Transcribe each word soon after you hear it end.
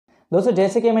दोस्तों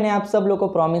जैसे कि मैंने आप सब लोगों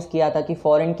को प्रॉमिस किया था कि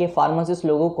फॉरेन के फार्मासिस्ट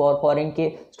लोगों को और फॉरेन के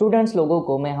स्टूडेंट्स लोगों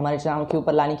को मैं हमारे चैनल के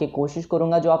ऊपर लाने की कोशिश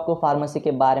करूंगा, जो आपको फार्मेसी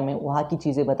के बारे में वहाँ की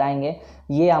चीज़ें बताएंगे।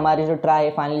 ये हमारे जो ट्राई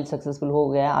फाइनली सक्सेसफुल हो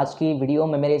गया। आज की वीडियो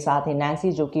में मेरे साथ है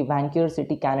नैसी, जो कि वैंकूवर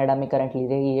सिटी कनाडा में करंटली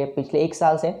रही है पिछले 1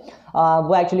 साल से।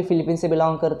 वो एक्चुअली फिलीपींस से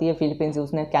बिलोंग करती है। फिलीपींस से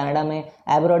उसने कनाडा में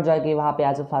एब्रॉड जाके वहाँ पे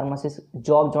as a pharmacist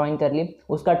job join कर ली।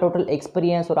 उसका टोटल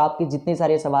एक्सपीरियंस और आपके जितने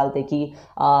सारे सवाल थे कि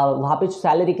वहाँ पे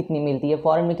सैलरी कितनी मिलती है,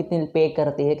 फॉरेन में कितनी पे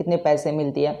करते हैं, कितने पैसे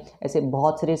मिलती है, ऐसे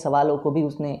बहुत सारे सवालों को भी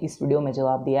उसने इस वीडियो में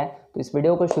जवाब दिया है। तो इस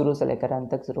वीडियो को शुरू से लेकर अंत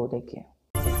तक जरूर देखिए।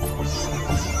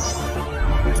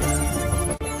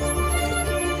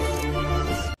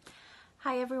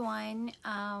 Hi everyone,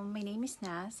 my name is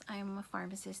Nas. I'm a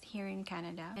pharmacist here in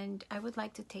Canada, and I would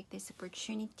like to take this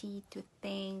opportunity to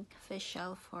thank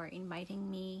Vishal for inviting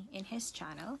me in his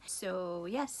channel. So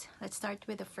yes, let's start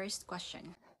with the first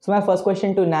question. So my first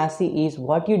question to Nassie is,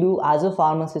 what you do as a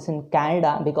pharmacist in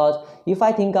Canada? Because if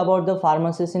I think about the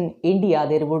pharmacist in India,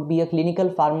 there would be a clinical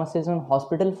pharmacist and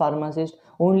hospital pharmacist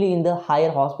only in the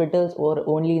higher hospitals or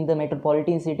only in the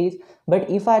metropolitan cities. But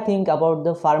if I think about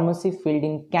the pharmacy field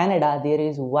in Canada, there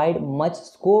is wide much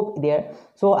scope there.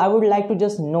 So I would like to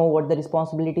just know what the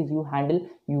responsibilities you handle,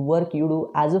 you work you do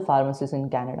as a pharmacist in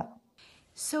Canada.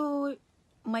 So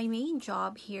my main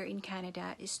job here in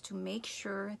Canada is to make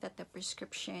sure that the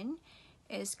prescription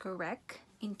is correct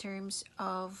in terms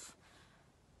of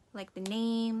like the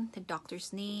name, the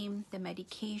doctor's name, the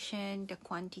medication, the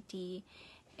quantity,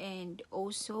 and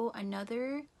also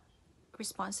another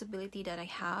responsibility that I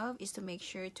have is to make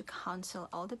sure to counsel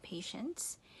all the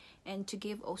patients and to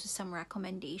give also some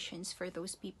recommendations for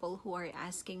those people who are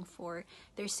asking for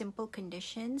their simple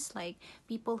conditions, like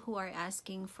people who are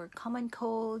asking for common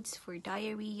colds, for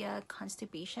diarrhea,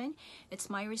 constipation.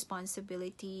 It's my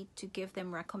responsibility to give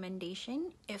them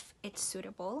recommendation if it's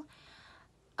suitable.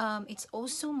 It's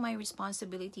also my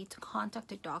responsibility to contact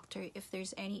the doctor if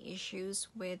there's any issues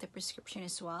with the prescription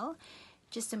as well,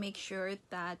 just to make sure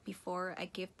that before I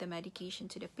give the medication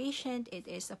to the patient, it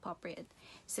is appropriate.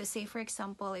 So say for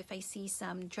example, if I see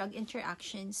some drug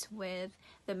interactions with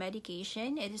the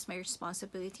medication, it is my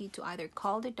responsibility to either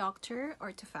call the doctor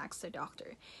or to fax the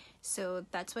doctor. So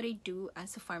that's what I do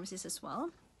as a pharmacist as well.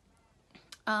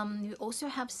 We also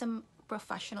have some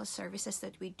professional services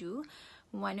that we do,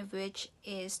 one of which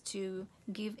is to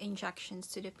give injections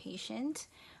to the patient.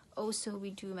 Also,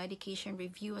 we do medication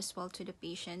review as well to the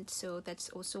patient, so that's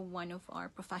also one of our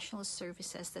professional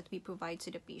services that we provide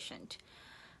to the patient.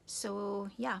 So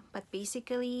yeah, but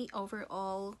basically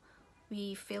overall,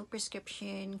 we fill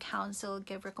prescription, counsel,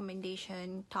 give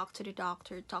recommendation, talk to the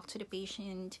doctor, talk to the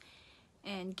patient,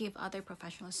 and give other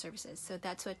professional services. So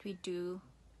that's what we do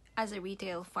as a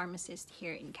retail pharmacist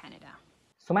here in Canada.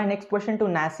 So my next question to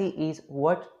Nassie is,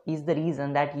 what is the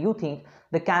reason that you think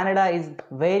the Canada is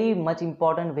very much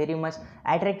important, very much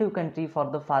attractive country for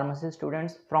the pharmacy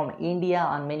students from India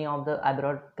and many of the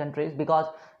abroad countries? Because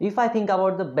if I think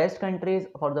about the best countries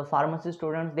for the pharmacy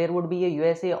students, there would be a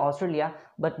USA, Australia,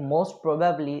 but most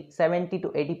probably 70 to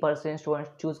 80%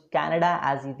 students choose Canada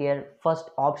as their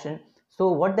first option. So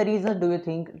what the reason do you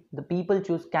think the people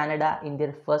choose Canada in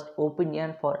their first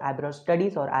opinion for abroad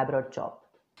studies or abroad job?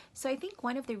 So I think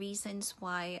one of the reasons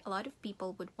why a lot of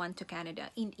people would want to Canada,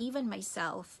 and even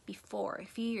myself before, a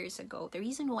few years ago, the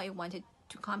reason why I wanted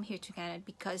to come here to Canada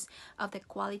because of the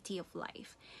quality of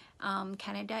life.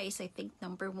 Canada is, I think,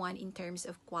 #1 in terms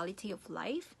of quality of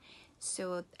life.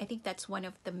 So I think that's one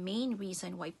of the main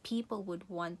reason why people would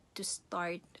want to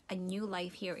start a new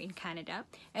life here in Canada.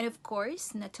 And of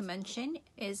course, not to mention,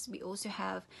 is we also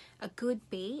have a good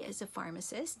pay as a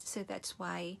pharmacist. So that's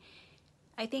why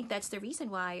I think that's the reason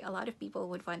why a lot of people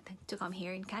would want to come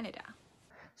here in Canada.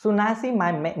 So Nassie,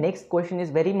 my next question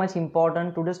is very much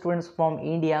important to the students from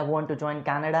India who want to join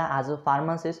Canada as a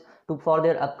pharmacist for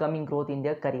their upcoming growth in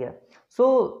their career.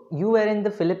 So you were in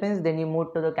the Philippines, then you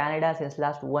moved to the Canada since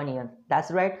last 1 year.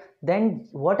 That's right. Then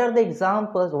what are the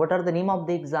examples, what are the name of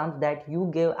the exams that you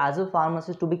gave as a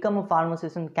pharmacist to become a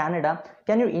pharmacist in Canada?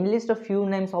 Can you enlist a few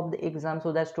names of the exams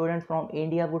so that students from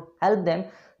India would help them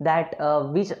that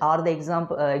which are the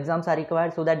exams are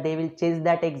required, so that they will chase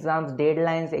that exams,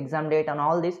 deadlines, exam date and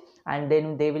all this, and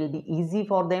then they will be easy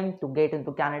for them to get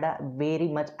into Canada very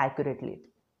much accurately.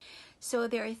 So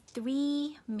there are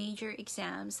 3 major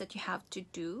exams that you have to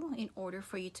do in order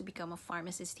for you to become a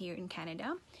pharmacist here in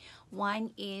Canada.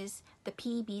 One is the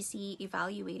PBC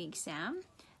evaluating exam.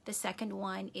 The second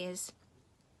one is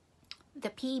the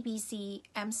PBC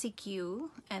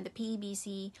MCQ and the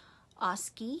PBC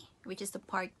OSCE, which is the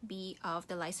part B of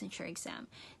the licensure exam.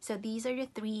 So these are the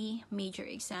three major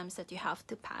exams that you have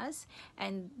to pass,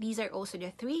 and these are also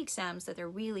the three exams that are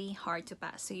really hard to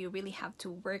pass. So you really have to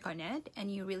work on it,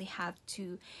 and you really have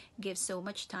to give so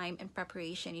much time and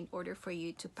preparation in order for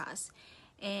you to pass.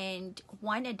 And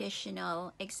one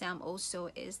additional exam also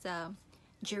is the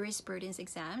jurisprudence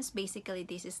exams. Basically,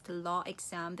 this is the law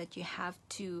exam that you have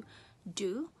to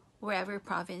do wherever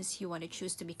province you want to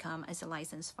choose to become as a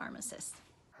licensed pharmacist.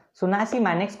 So Nassie,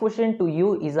 my next question to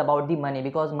you is about the money,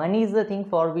 because money is the thing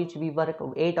for which we work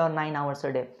 8 or 9 hours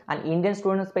a day, and Indian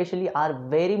students especially are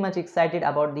very much excited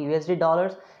about the USD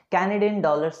dollars, Canadian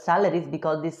dollars salaries,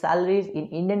 because the salaries in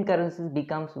Indian currencies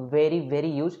becomes very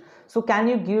huge. So can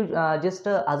you give just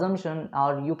a assumption,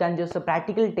 or you can just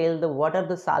practically tell the what are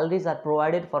the salaries are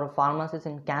provided for a pharmacist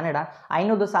in Canada? I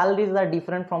know the salaries are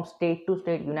different from state to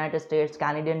state, United States,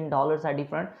 Canadian dollars are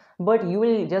different, but you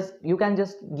can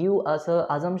just give us a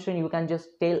assumption, you can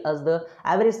just tell us the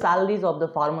average salaries of the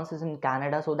pharmacists in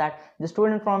Canada, so that the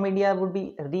student from India would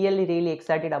be really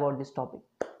excited about this topic.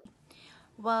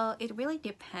 Well, it really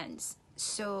depends.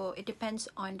 So it depends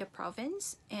on the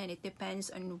province, and it depends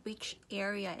on which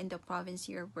area in the province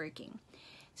you're working.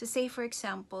 So say for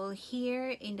example, here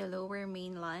in the lower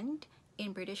mainland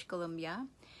in British Columbia,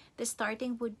 the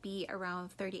starting would be around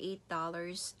 $38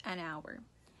 an hour.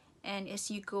 And as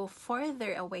you go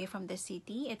further away from the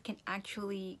city, it can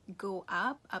actually go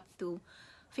up to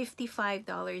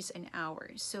 $55 an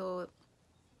hour. So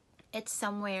it's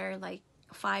somewhere like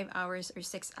 5 hours or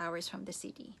 6 hours from the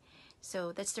city.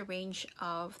 So that's the range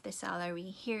of the salary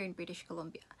here in British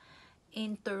Columbia.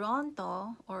 In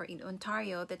Toronto or in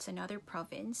Ontario, that's another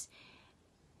province,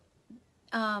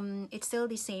 it's still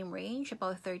the same range,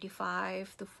 about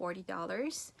 $35 to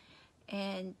 $40.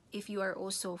 And if you are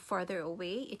also farther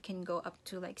away, it can go up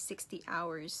to like $60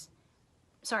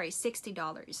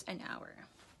 an hour.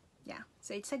 Yeah,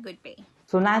 so it's a good pay.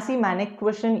 So Nassie, my next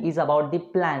question is about the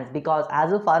plans, because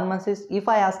as a pharmacist, if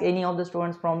I ask any of the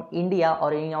students from India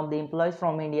or any of the employees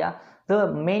from India,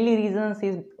 the mainly reasons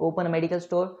is open a medical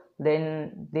store,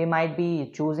 then they might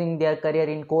be choosing their career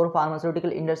in core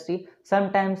pharmaceutical industry,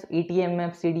 sometimes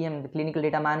ETMF, CDM, the clinical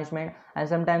data management, and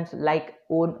sometimes like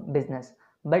own business.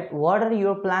 But what are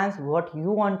your plans, what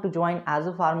you want to join as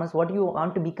a pharmacist, what you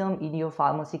want to become in your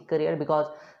pharmacy career? Because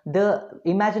the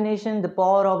imagination, the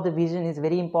power of the vision is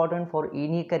very important for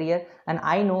any career, and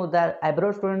I know that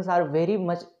abroad students are very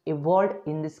much evolved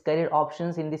in this career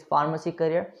options in this pharmacy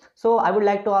career. So I would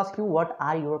like to ask you, what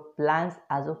are your plans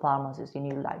as a pharmacist in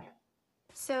your life?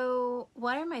 So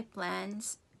what are my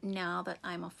plans now that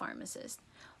I'm a pharmacist?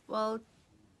 Well,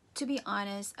 to be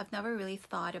honest, I've never really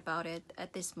thought about it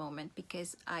at this moment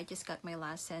because I just got my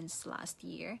license last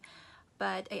year.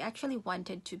 But I actually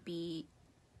wanted to be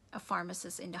a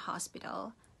pharmacist in the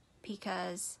hospital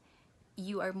because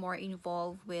you are more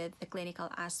involved with the clinical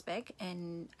aspect,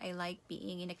 and I like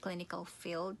being in a clinical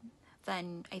field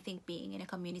than I think being in a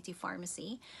community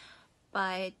pharmacy.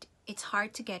 But it's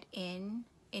hard to get in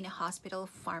a hospital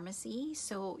pharmacy,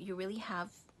 so you really have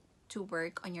to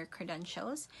work on your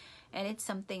credentials, and it's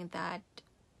something that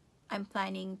I'm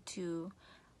planning to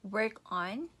work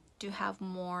on to have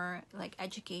more like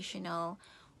educational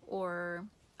or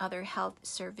other health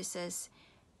services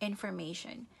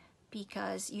information,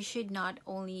 because you should not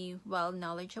only well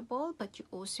knowledgeable, but you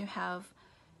also have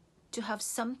to have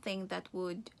something that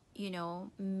would,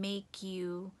 make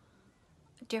you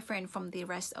different from the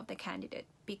rest of the candidate.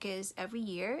 Because every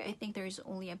year I think there's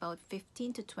only about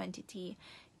 15 to 20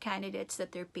 candidates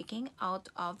that they're picking out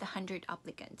of the 100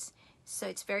 applicants, so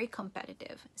it's very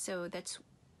competitive. So that's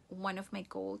one of my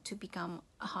goals, to become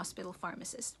a hospital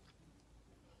pharmacist.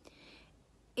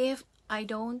 If I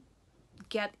don't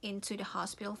get into the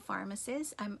hospital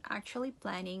pharmacist, I'm actually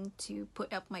planning to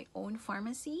put up my own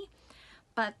pharmacy,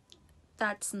 but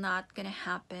that's not gonna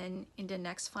happen in the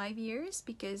next 5 years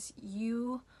because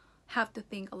you have to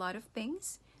think a lot of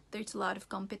things. There's a lot of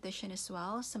competition as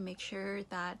well, so make sure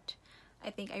that I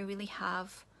think I really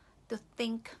have to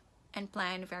think and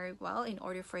plan very well in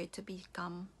order for it to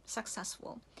become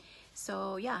successful.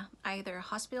 So yeah, either a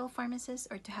hospital pharmacist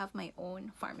or to have my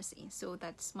own pharmacy. So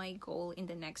that's my goal in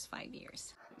the next 5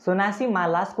 years. So Nassie, my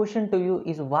last question to you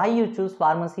is why you choose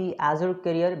pharmacy as your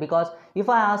career? Because if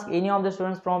I ask any of the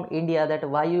students from India that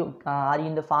why you are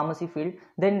in the pharmacy field,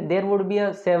 then there would be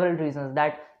several reasons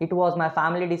that it was my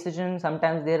family decision.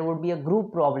 Sometimes there would be a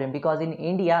group problem, because in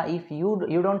India, if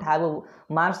you don't have a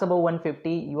marks above 150,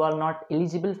 you are not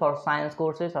eligible for science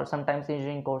courses or sometimes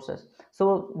engineering courses.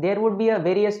 So there would be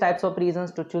various types of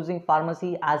reasons to choosing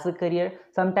pharmacy as a career.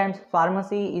 Sometimes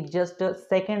pharmacy is just a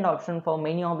second option for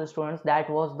many of the students. That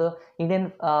was because the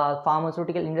Indian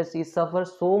pharmaceutical industry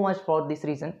suffers so much for this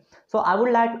reason. So I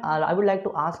would like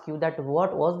to ask you that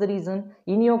what was the reason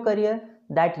in your career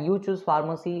that you choose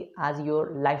pharmacy as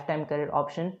your lifetime career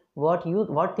option?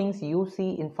 What things you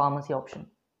see in pharmacy option?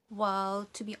 Well,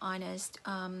 to be honest,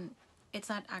 it's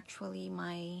not actually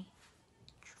my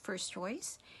first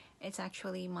choice. It's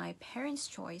actually my parents'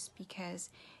 choice, because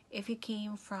if you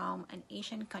came from an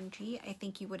Asian country, I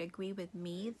think you would agree with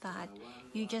me that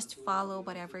you just follow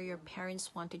whatever your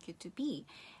parents wanted you to be.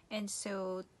 And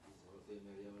so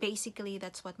basically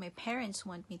that's what my parents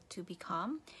want me to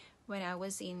become. When I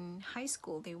was in high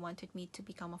school, they wanted me to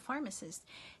become a pharmacist.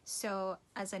 So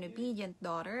as an obedient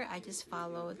daughter, I just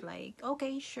followed, like,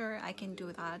 okay, sure, I can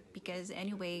do that, because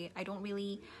anyway, I don't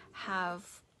really have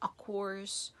a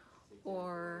course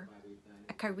or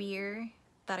a career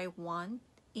that I want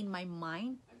in my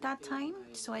mind that time.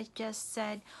 So I just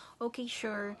said, okay,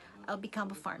 sure, I'll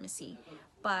become a pharmacy.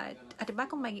 But at the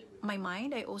back of my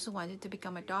mind, I also wanted to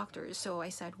become a doctor. So I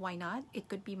said, why not? It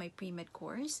could be my pre-med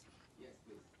course.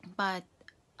 But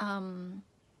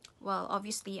well,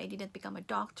 obviously I didn't become a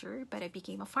doctor, but I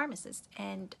became a pharmacist,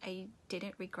 and I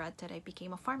didn't regret that I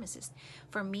became a pharmacist.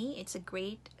 For me, it's a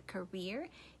great career.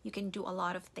 You can do a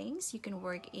lot of things. You can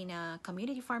work in a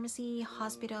community pharmacy,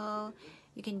 hospital,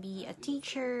 you can be a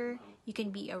teacher, you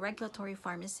can be a regulatory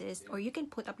pharmacist, or you can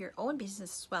put up your own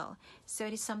business as well. So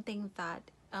it is something that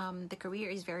the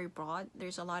career is very broad.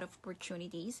 There's a lot of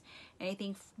opportunities, and I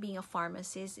think being a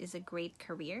pharmacist is a great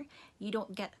career. You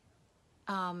don't get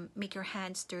make your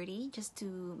hands dirty just to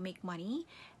make money,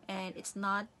 and it's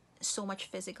not so much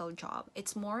physical job.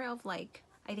 It's more of, like,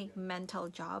 I think, mental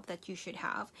job that you should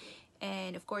have.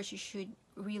 And of course you should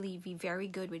really be very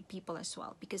good with people as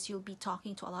well, because you'll be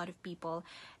talking to a lot of people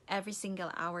every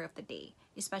single hour of the day,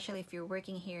 especially if you're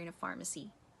working here in a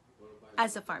pharmacy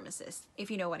as a pharmacist, if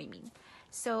you know what I mean.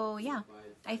 So yeah,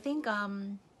 I think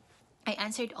I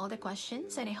answered all the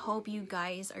questions, and I hope you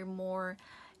guys are more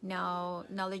now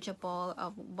knowledgeable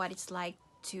of what it's like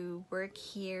to work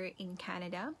here in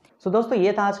Canada. So दोस्तों,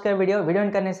 ये था आज का video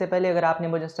and करने से पहले अगर आपने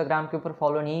मुझे इंस्टाग्राम के ऊपर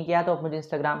फॉलो नहीं किया तो आप मुझे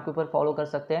इंस्टाग्राम के ऊपर फॉलो कर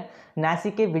सकते हैं।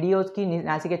 नासी के वीडियोस की,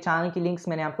 नासी के चैनल की लिंक्स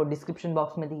मैंने आपको डिस्क्रिप्शन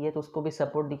बॉक्स में दी है, तो उसको भी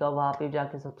सपोर्ट दिखा, वहाँ पे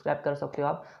जाके सब्सक्राइब कर सकते हो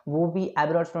आप। वो भी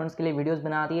अब्रॉड स्टूडेंट्स के लिए वीडियोस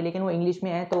बनाती है, लेकिन वो इंग्लिश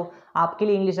में है, तो आपके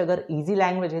लिए इंग्लिश अगर ईजी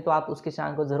लैंग्वेज है तो आप उसके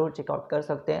चैनल को जरूर चेकआउट कर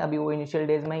सकते हैं। अभी वो इनिशियल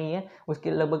डेज में ही है,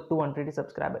 उसके लगभग 200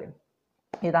 सब्सक्राइबर है।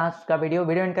 ये था आज का वीडियो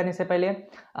एंड करने से पहले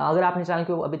अगर आपने चैनल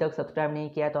को अभी तक सब्सक्राइब नहीं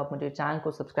किया है तो आप मुझे चैनल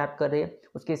को सब्सक्राइब कर रहे,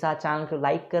 उसके साथ चैनल को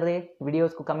लाइक कर रहे,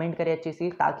 वीडियोस को कमेंट करें अच्छी सी,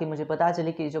 ताकि मुझे पता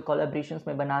चले कि जो कोलैबोरेशंस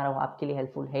मैं बना रहा हूँ आपके लिए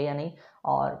हेल्पफुल है या नहीं।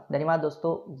 और धन्यवाद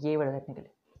दोस्तों ये वीडियो देखने के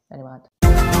लिए, धन्यवाद।